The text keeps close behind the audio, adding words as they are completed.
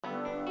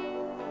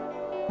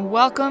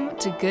Welcome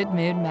to Good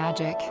Mood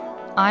Magic.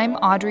 I'm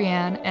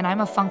Audrienne, and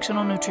I'm a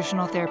functional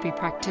nutritional therapy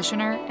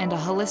practitioner and a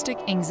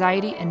holistic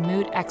anxiety and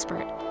mood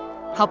expert,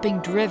 helping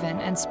driven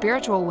and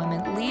spiritual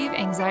women leave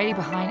anxiety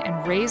behind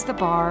and raise the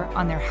bar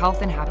on their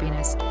health and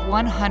happiness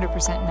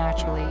 100%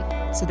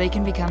 naturally so they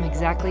can become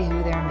exactly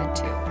who they are meant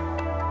to.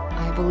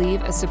 I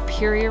believe a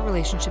superior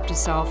relationship to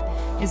self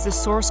is the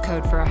source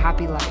code for a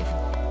happy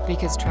life,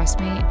 because trust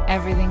me,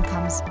 everything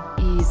comes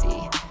easy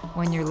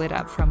when you're lit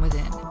up from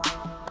within.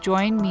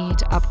 Join me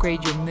to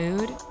upgrade your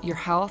mood, your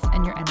health,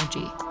 and your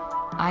energy.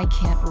 I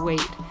can't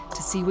wait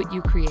to see what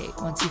you create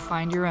once you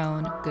find your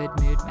own good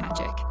mood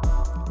magic.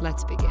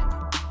 Let's begin.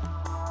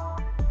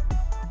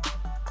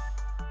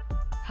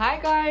 Hi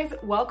guys,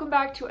 welcome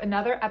back to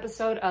another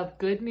episode of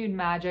Good Mood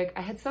Magic.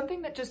 I had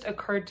something that just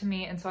occurred to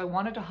me, and so I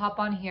wanted to hop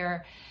on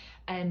here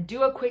and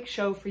do a quick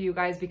show for you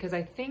guys because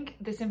I think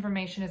this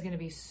information is going to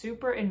be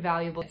super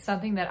invaluable. It's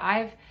something that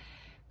I've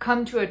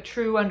come to a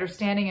true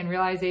understanding and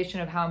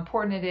realization of how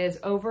important it is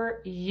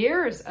over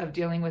years of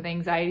dealing with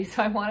anxiety.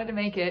 So I wanted to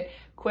make it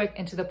quick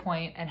and to the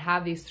point and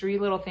have these 3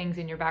 little things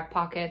in your back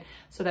pocket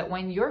so that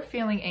when you're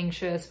feeling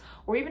anxious,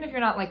 or even if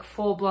you're not like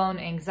full-blown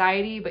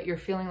anxiety, but you're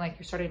feeling like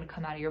you're starting to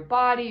come out of your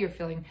body, you're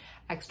feeling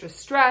extra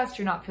stressed,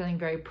 you're not feeling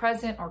very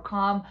present or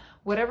calm,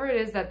 whatever it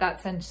is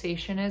that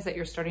sensation is that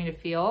you're starting to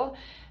feel,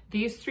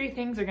 these 3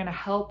 things are going to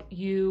help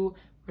you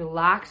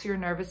relax your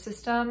nervous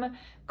system,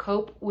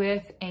 cope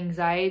with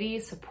anxiety,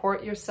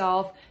 support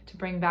yourself to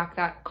bring back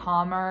that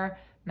calmer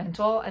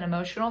mental and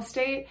emotional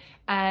state.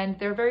 And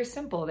they're very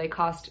simple. They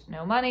cost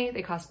no money,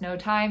 they cost no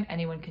time,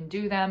 anyone can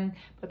do them.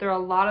 But there are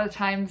a lot of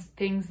times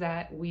things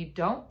that we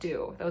don't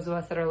do. Those of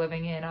us that are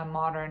living in a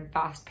modern,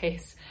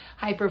 fast-paced,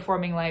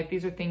 high-performing life,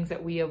 these are things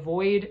that we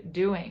avoid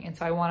doing. And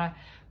so I want to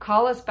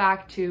call us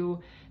back to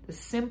the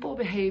simple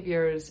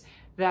behaviors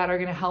that are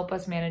going to help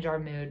us manage our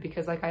mood.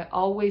 Because like I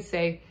always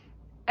say,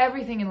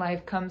 everything in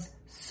life comes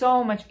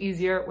so much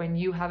easier when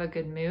you have a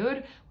good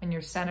mood, when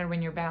you're centered,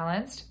 when you're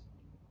balanced.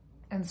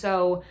 And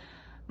so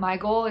my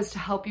goal is to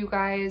help you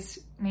guys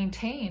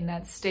maintain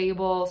that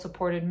stable,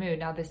 supported mood.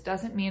 Now, this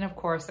doesn't mean, of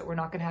course, that we're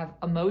not going to have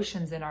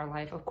emotions in our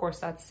life. Of course,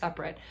 that's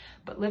separate.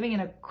 But living in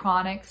a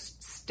chronic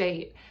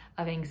state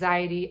of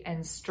anxiety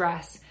and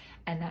stress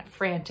and that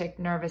frantic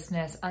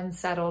nervousness,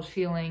 unsettled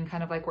feeling,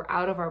 kind of like we're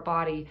out of our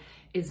body,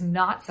 is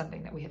not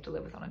something that we have to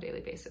live with on a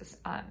daily basis.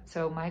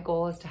 So my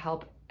goal is to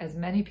help as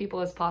many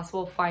people as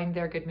possible find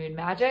their good mood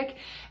magic,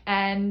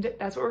 and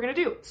that's what we're gonna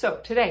do.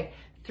 So today,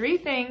 3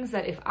 things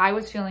that if I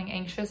was feeling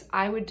anxious,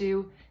 I would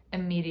do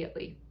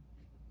immediately.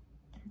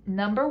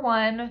 Number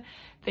 1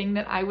 thing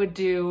that I would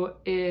do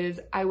is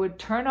I would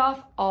turn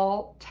off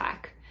all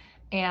tech,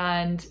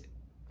 and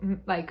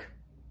like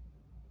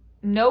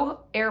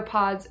no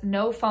AirPods,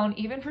 no phone,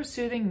 even for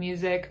soothing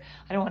music.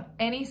 I don't want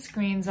any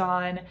screens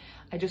on.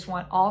 I just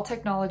want all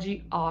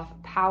technology off,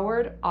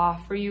 powered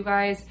off for you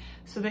guys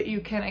so that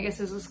you can, I guess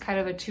this is kind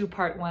of a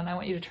 2-part one. I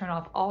want you to turn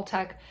off all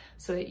tech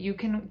so that you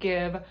can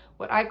give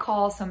what I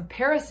call some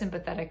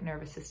parasympathetic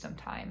nervous system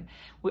time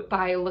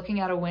by looking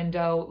out a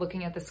window,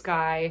 looking at the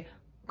sky,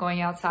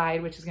 going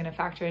outside, which is going to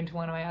factor into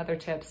one of my other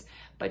tips,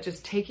 but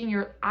just taking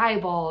your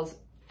eyeballs,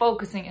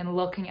 focusing and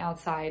looking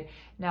outside.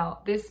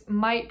 Now, this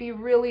might be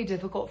really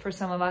difficult for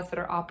some of us that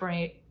are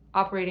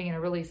operating in a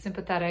really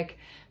sympathetic,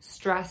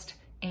 stressed,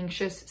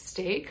 anxious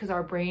state because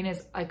our brain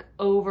is like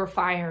over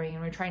firing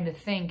and we're trying to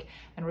think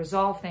and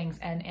resolve things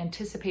and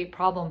anticipate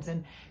problems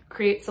and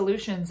create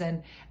solutions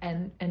and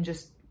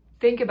just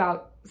think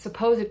about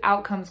supposed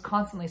outcomes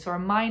constantly. So our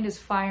mind is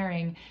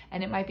firing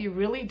and it might be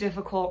really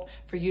difficult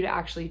for you to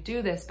actually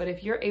do this. But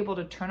if you're able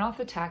to turn off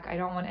the tech, I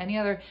don't want any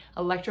other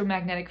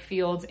electromagnetic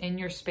fields in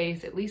your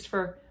space, at least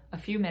for a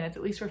few minutes,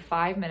 at least for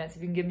 5 minutes,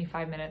 if you can give me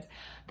 5 minutes,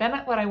 then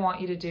what I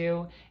want you to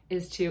do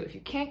is to, if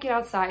you can't get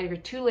outside, if you're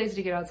too lazy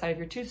to get outside, if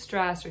you're too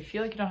stressed or you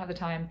feel like you don't have the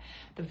time,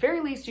 the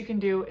very least you can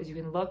do is you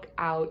can look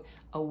out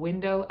a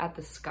window at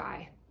the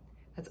sky.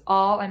 That's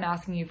all I'm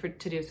asking you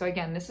to do. So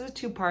again, this is a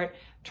 2-part.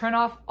 Turn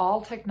off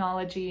all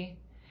technology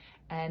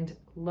and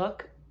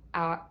look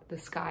at the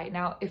sky.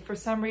 Now, if for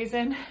some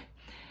reason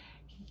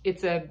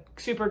it's a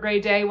super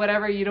gray day,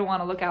 whatever, you don't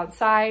want to look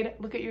outside,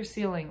 look at your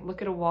ceiling,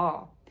 look at a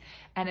wall.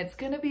 And it's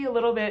going to be a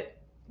little bit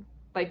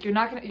like you're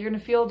going to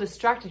feel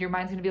distracted. Your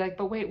mind's going to be like,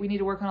 but wait, we need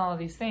to work on all of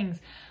these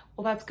things.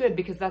 Well, that's good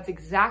because that's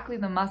exactly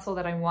the muscle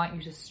that I want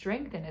you to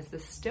strengthen, is the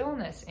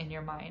stillness in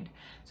your mind.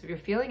 So if you're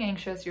feeling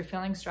anxious, you're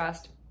feeling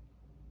stressed,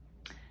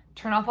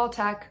 turn off all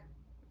tech,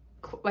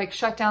 like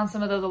shut down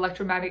some of those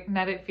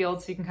electromagnetic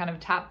fields so you can kind of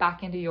tap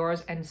back into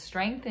yours and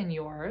strengthen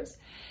yours.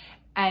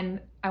 And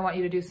I want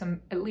you to do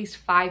some at least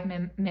 5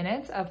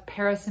 minutes of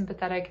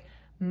parasympathetic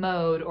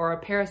mode, or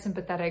a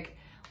parasympathetic,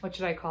 what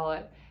should I call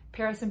it?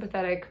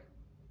 Parasympathetic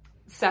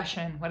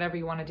session, whatever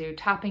you want to do,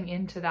 tapping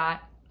into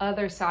that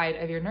other side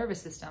of your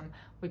nervous system,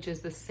 which is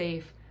the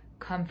safe,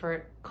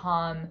 comfort,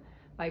 calm,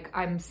 like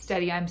I'm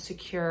steady, I'm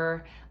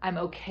secure, I'm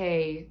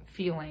okay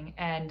feeling,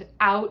 and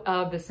out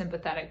of the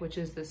sympathetic, which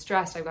is the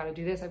stress, I've got to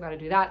do this, I've got to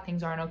do that,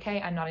 things aren't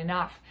okay, I'm not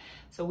enough.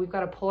 So we've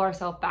got to pull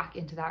ourselves back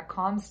into that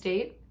calm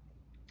state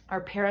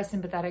our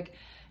parasympathetic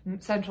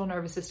central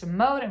nervous system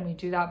mode, and we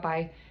do that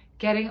by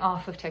getting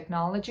off of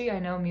technology. I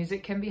know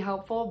music can be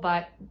helpful,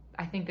 but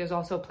I think there's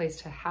also a place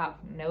to have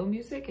no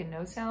music and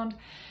no sound.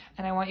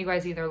 And I want you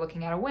guys either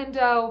looking at a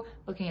window,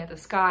 looking at the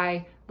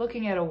sky,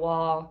 looking at a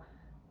wall,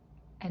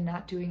 and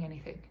not doing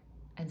anything.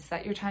 And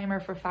set your timer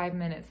for 5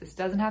 minutes. This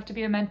doesn't have to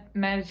be a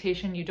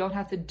meditation. You don't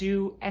have to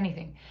do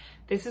anything.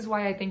 This is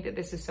why I think that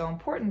this is so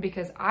important,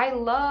 because I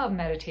love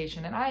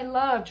meditation and I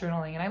love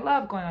journaling and I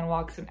love going on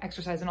walks and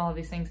exercise and all of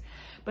these things,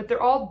 but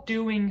they're all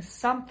doing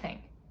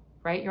something,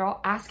 right? You're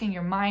all asking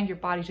your mind, your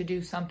body to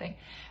do something.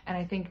 And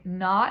I think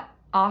not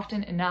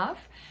often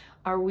enough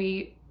are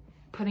we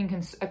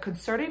putting a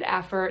concerted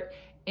effort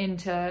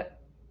into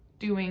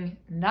doing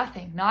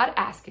nothing, not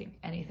asking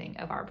anything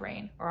of our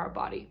brain or our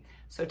body.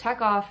 So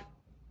tech off,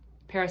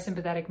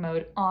 parasympathetic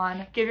mode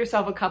on. Give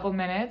yourself a couple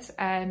minutes,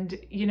 and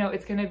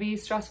it's going to be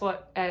stressful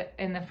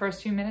in the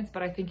first few minutes,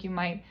 but I think you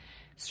might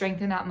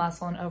strengthen that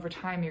muscle, and over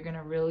time you're going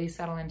to really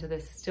settle into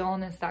this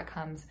stillness that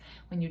comes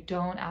when you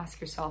don't ask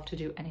yourself to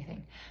do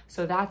anything.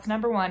 So that's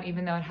number one,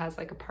 even though it has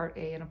like a part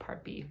A and a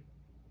part B.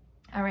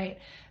 All right,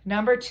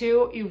 number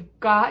two, you've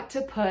got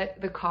to put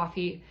the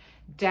coffee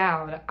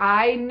down.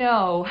 I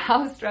know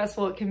how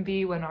stressful it can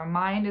be when our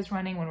mind is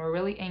running, when we're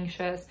really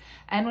anxious,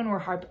 and when we're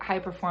high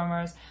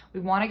performers. We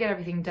want to get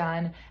everything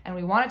done, and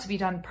we want it to be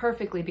done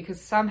perfectly,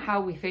 because somehow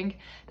we think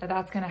that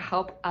that's going to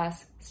help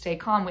us stay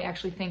calm. We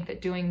actually think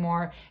that doing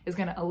more is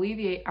going to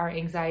alleviate our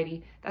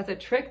anxiety. That's a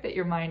trick that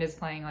your mind is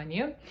playing on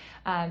you.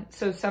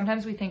 So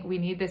sometimes we think we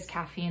need this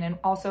caffeine, and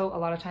also a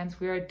lot of times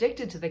we're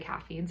addicted to the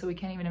caffeine, so we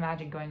can't even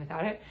imagine going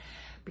without it.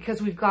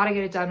 Because we've got to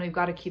get it done, we've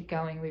got to keep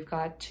going, we've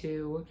got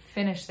to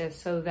finish this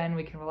so then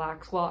we can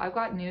relax. Well, I've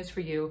got news for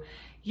you.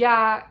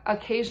 Yeah,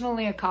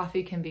 occasionally a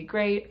coffee can be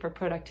great for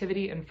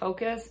productivity and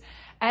focus,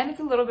 and it's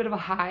a little bit of a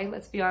high,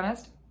 let's be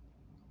honest,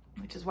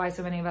 which is why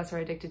so many of us are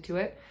addicted to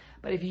it.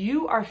 But if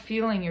you are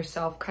feeling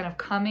yourself kind of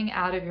coming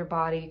out of your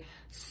body,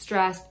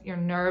 stressed, your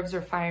nerves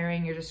are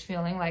firing, you're just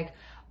feeling like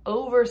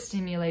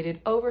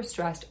overstimulated,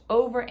 overstressed,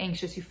 over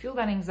anxious, you feel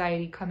that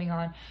anxiety coming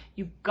on,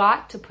 you've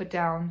got to put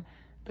down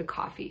the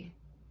coffee.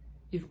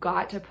 You've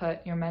got to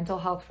put your mental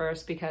health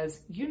first, because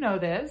you know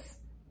this,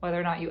 whether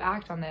or not you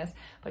act on this,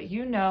 but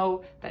you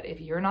know that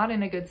if you're not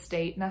in a good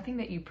state, nothing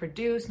that you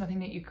produce, nothing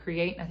that you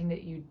create, nothing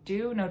that you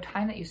do, no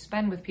time that you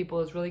spend with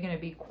people is really going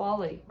to be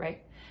quality,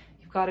 right?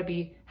 You've got to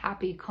be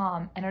happy,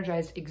 calm,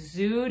 energized,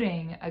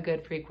 exuding a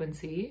good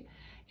frequency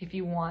if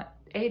you want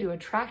to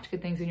attract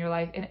good things in your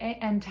life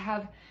and to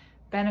have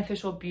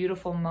beneficial,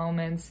 beautiful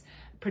moments,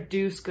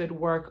 produce good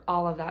work,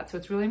 all of that. So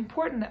it's really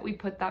important that we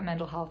put that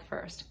mental health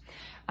first.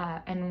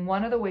 And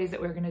one of the ways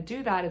that we're going to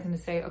do that is to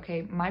say,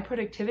 okay, my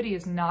productivity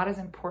is not as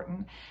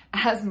important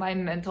as my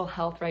mental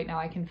health right now.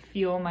 I can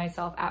feel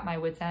myself at my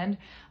wit's end.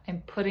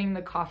 I'm putting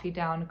the coffee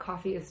down.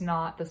 Coffee is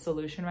not the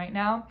solution right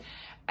now.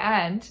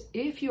 And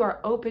if you are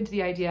open to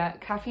the idea,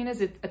 caffeine is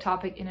a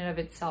topic in and of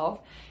itself.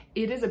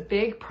 It is a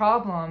big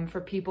problem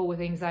for people with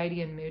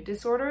anxiety and mood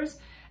disorders.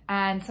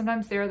 And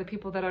sometimes they're the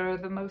people that are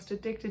the most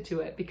addicted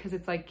to it, because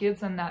it's like gives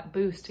them that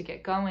boost to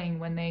get going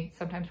when they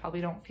sometimes probably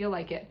don't feel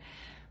like it.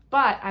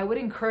 But I would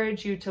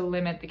encourage you to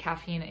limit the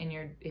caffeine in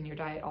your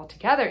diet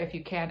altogether if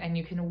you can, and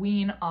you can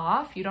wean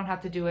off. You don't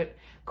have to do it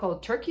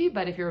cold turkey,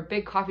 but if you're a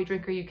big coffee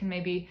drinker, you can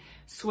maybe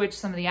switch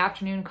some of the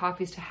afternoon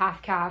coffees to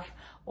half calf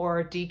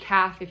or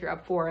decaf if you're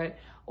up for it,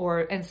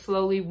 and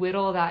slowly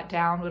whittle that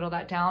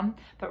down.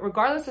 But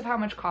regardless of how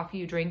much coffee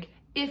you drink,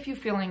 if you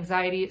feel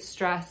anxiety,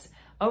 stress,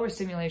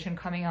 overstimulation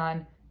coming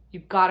on,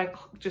 you've got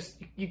to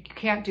you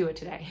can't do it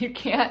today. You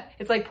can't.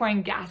 It's like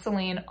pouring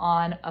gasoline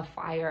on a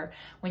fire.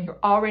 When you're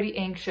already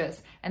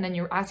anxious and then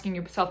you're asking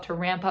yourself to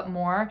ramp up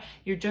more,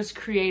 you're just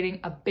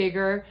creating a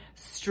bigger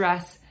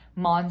stress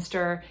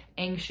monster,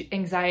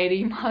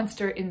 anxiety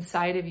monster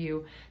inside of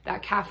you.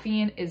 That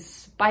caffeine is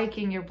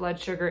spiking your blood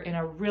sugar in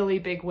a really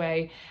big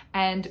way.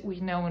 And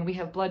we know when we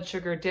have blood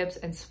sugar dips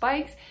and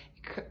spikes,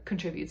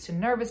 contributes to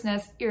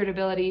nervousness,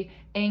 irritability,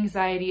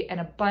 anxiety,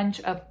 and a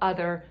bunch of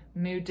other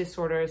mood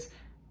disorders,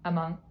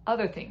 among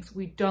other things.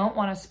 We don't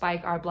want to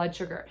spike our blood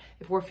sugar.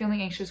 If we're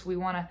feeling anxious, we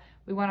want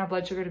our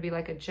blood sugar to be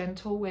like a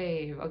gentle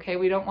wave, okay?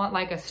 We don't want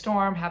like a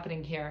storm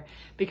happening here,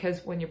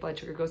 because when your blood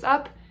sugar goes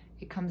up,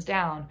 it comes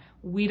down.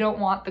 We don't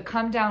want the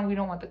come down, we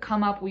don't want the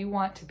come up. We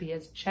want to be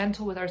as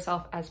gentle with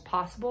ourselves as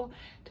possible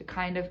to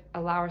kind of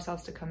allow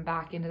ourselves to come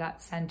back into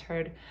that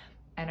centered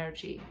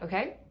energy,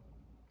 okay?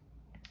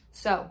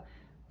 So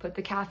put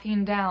the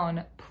caffeine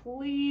down.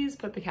 Please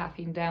put the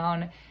caffeine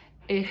down.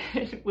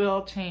 It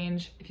will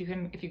change. If you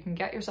can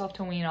get yourself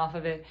to wean off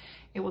of it,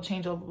 it will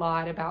change a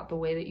lot about the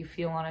way that you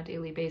feel on a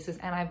daily basis.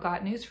 And I've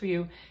got news for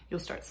you. You'll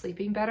start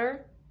sleeping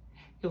better.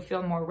 You'll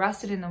feel more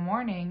rested in the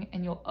morning,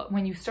 and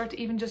when you start to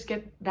even just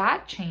get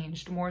that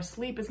changed, more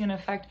sleep is going to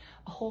affect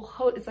a whole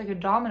host. It's like a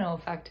domino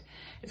effect.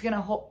 It's going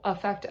to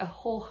affect a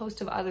whole host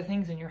of other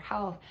things in your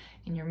health,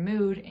 in your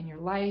mood, in your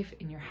life,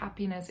 in your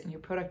happiness, in your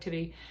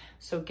productivity.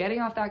 So getting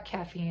off that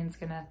caffeine is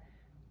going to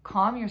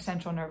calm your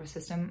central nervous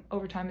system.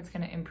 Over time, it's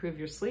going to improve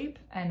your sleep,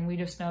 and we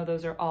just know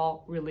those are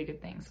all really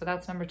good things. So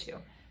that's number 2.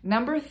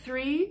 Number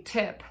 3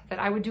 tip that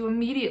I would do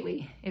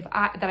immediately, if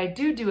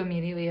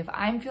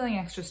I'm feeling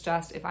extra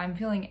stressed, if I'm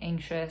feeling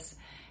anxious,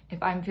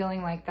 if I'm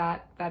feeling like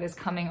that is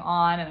coming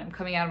on and I'm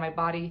coming out of my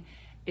body,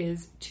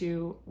 is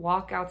to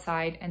walk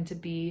outside and to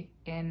be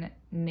in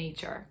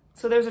nature.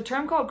 So there's a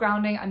term called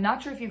grounding. I'm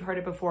not sure if you've heard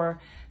it before.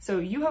 So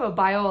you have a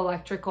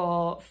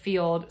bioelectrical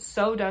field,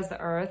 so does the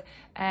earth.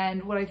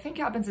 And what I think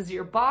happens is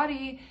your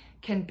body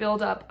can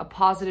build up a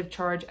positive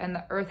charge and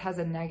the earth has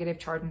a negative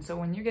charge. And so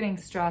when you're getting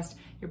stressed,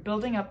 you're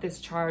building up this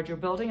charge, you're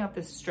building up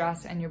this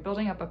stress, and you're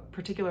building up a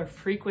particular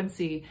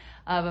frequency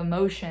of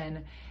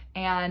emotion.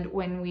 And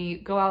when we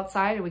go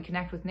outside and we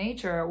connect with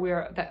nature,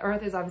 the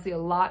earth is obviously a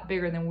lot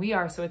bigger than we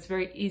are. So it's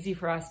very easy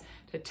for us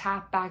to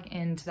tap back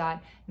into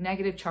that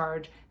negative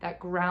charge, that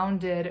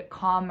grounded,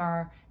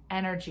 calmer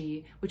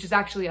energy, which is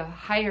actually a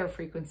higher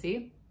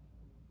frequency.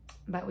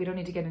 But we don't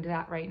need to get into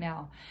that right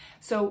now.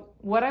 So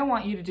what I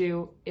want you to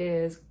do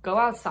is go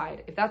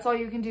outside. If that's all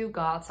you can do,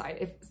 go outside.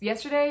 If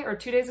yesterday or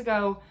 2 days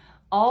ago,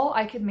 all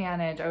I could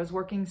manage, I was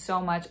working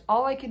so much,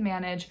 all I could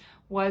manage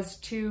was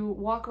to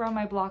walk around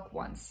my block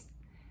once.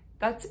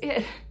 That's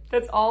it.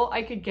 That's all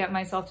I could get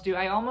myself to do.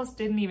 I almost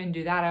didn't even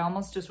do that. I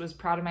almost just was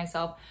proud of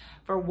myself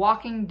for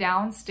walking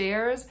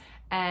downstairs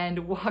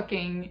and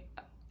walking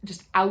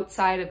just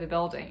outside of the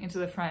building into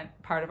the front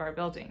part of our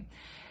building.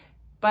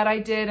 But I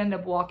did end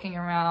up walking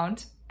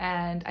around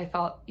and I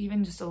felt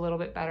even just a little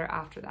bit better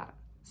after that.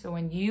 So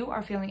when you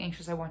are feeling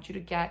anxious, I want you to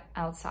get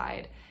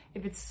outside.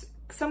 If it's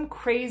some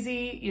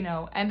crazy,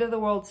 end of the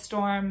world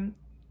storm,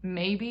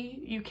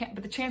 maybe you can't,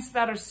 but the chances of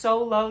that are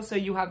so low, so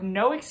you have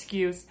no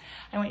excuse.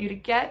 I want you to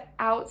get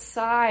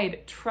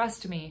outside.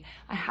 Trust me.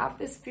 I have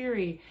this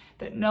theory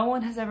that no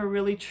one has ever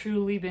really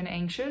truly been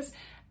anxious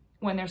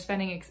when they're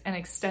spending an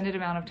extended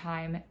amount of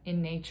time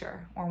in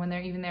nature, or when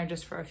they're even there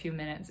just for a few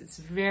minutes. It's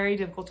very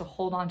difficult to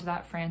hold on to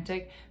that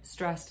frantic,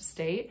 stressed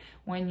state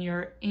when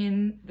you're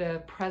in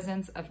the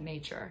presence of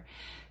nature.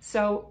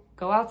 So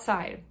go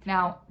outside.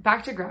 Now,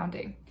 back to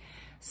grounding.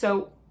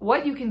 So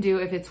what you can do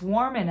if it's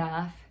warm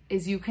enough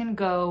is you can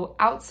go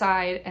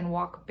outside and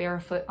walk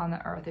barefoot on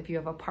the earth. If you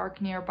have a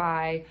park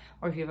nearby,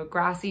 or if you have a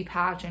grassy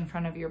patch in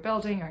front of your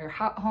building or your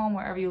home,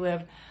 wherever you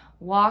live,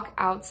 walk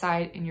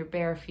outside in your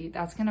bare feet.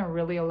 That's gonna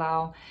really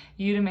allow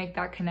you to make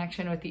that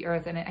connection with the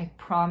earth. And I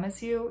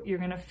promise you, you're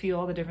gonna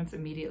feel the difference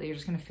immediately. You're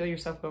just gonna feel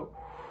yourself go,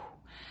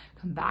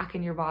 come back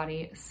in your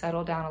body,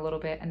 settle down a little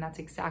bit. And that's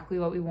exactly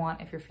what we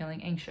want if you're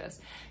feeling anxious.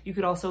 You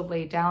could also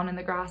lay down in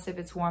the grass if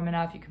it's warm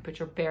enough. You can put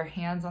your bare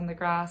hands on the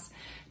grass.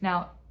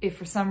 Now, if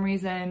for some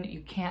reason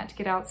you can't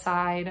get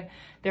outside,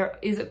 there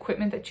is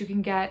equipment that you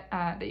can get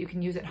that you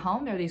can use at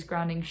home. There are these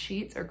grounding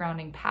sheets or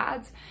grounding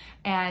pads,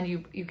 and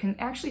you can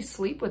actually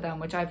sleep with them,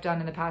 which I've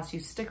done in the past. You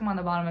stick them on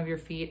the bottom of your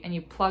feet and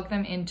you plug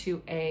them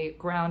into a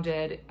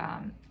grounded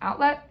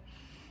outlet,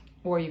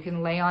 or you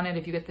can lay on it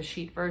if you get the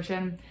sheet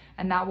version,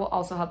 and that will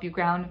also help you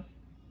ground.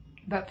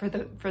 But for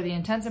the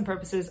intents and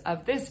purposes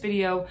of this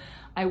video,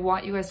 I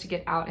want you guys to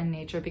get out in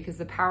nature because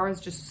the power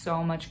is just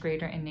so much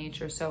greater in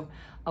nature. So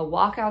a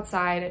walk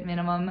outside at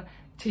minimum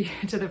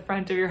to the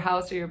front of your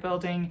house or your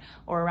building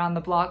or around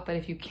the block. But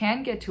if you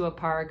can get to a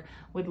park,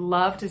 would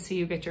love to see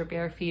you get your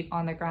bare feet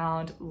on the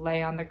ground,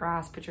 lay on the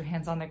grass, put your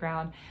hands on the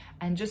ground,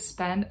 and just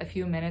spend a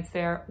few minutes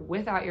there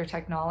without your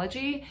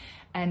technology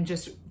and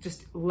just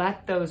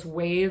let those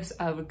waves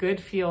of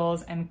good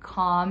feels and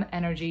calm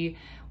energy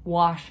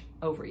wash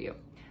over you.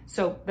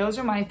 So those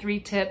are my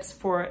 3 tips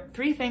for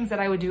 3 things that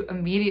I would do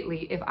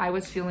immediately if I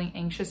was feeling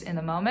anxious in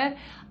the moment.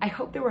 I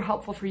hope they were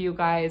helpful for you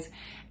guys,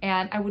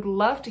 and I would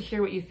love to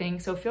hear what you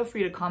think. So feel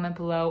free to comment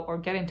below or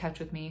get in touch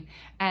with me.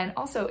 And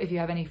also, if you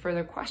have any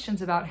further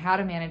questions about how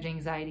to manage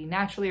anxiety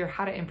naturally or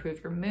how to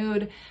improve your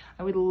mood,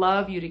 I would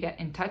love you to get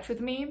in touch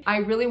with me. I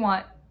really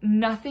want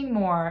nothing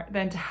more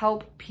than to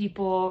help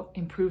people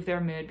improve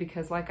their mood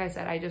because, like I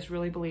said, I just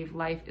really believe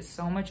life is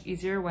so much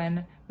easier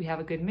when we have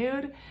a good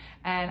mood.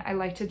 And I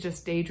like to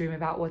just daydream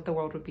about what the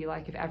world would be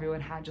like if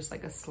everyone had just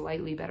like a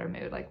slightly better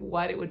mood, like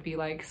what it would be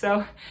like.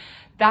 So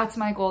that's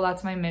my goal,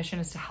 that's my mission,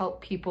 is to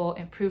help people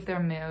improve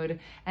their mood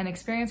and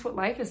experience what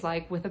life is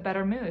like with a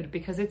better mood,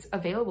 because it's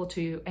available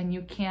to you and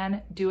you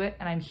can do it,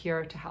 and I'm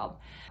here to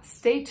help.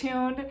 Stay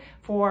tuned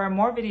for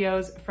more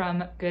videos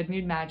from Good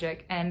Mood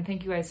Magic, and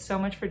thank you guys so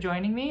much for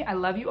joining me. I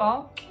love you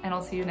all, and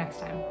I'll see you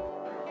next time.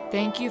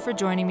 Thank you for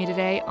joining me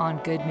today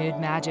on Good Mood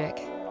Magic.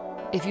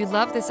 If you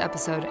love this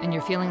episode and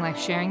you're feeling like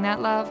sharing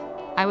that love,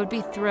 I would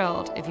be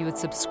thrilled if you would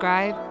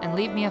subscribe and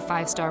leave me a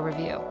 5-star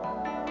review.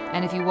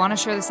 And if you want to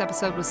share this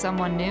episode with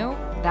someone new,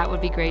 that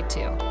would be great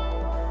too.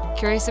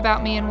 Curious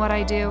about me and what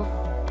I do?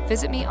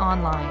 Visit me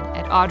online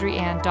at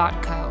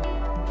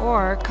audreyann.co,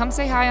 or come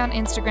say hi on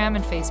Instagram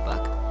and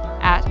Facebook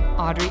at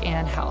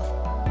audreyannhealth.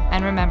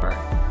 And remember,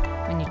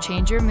 when you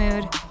change your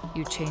mood,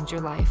 you change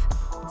your life.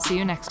 See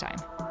you next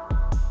time.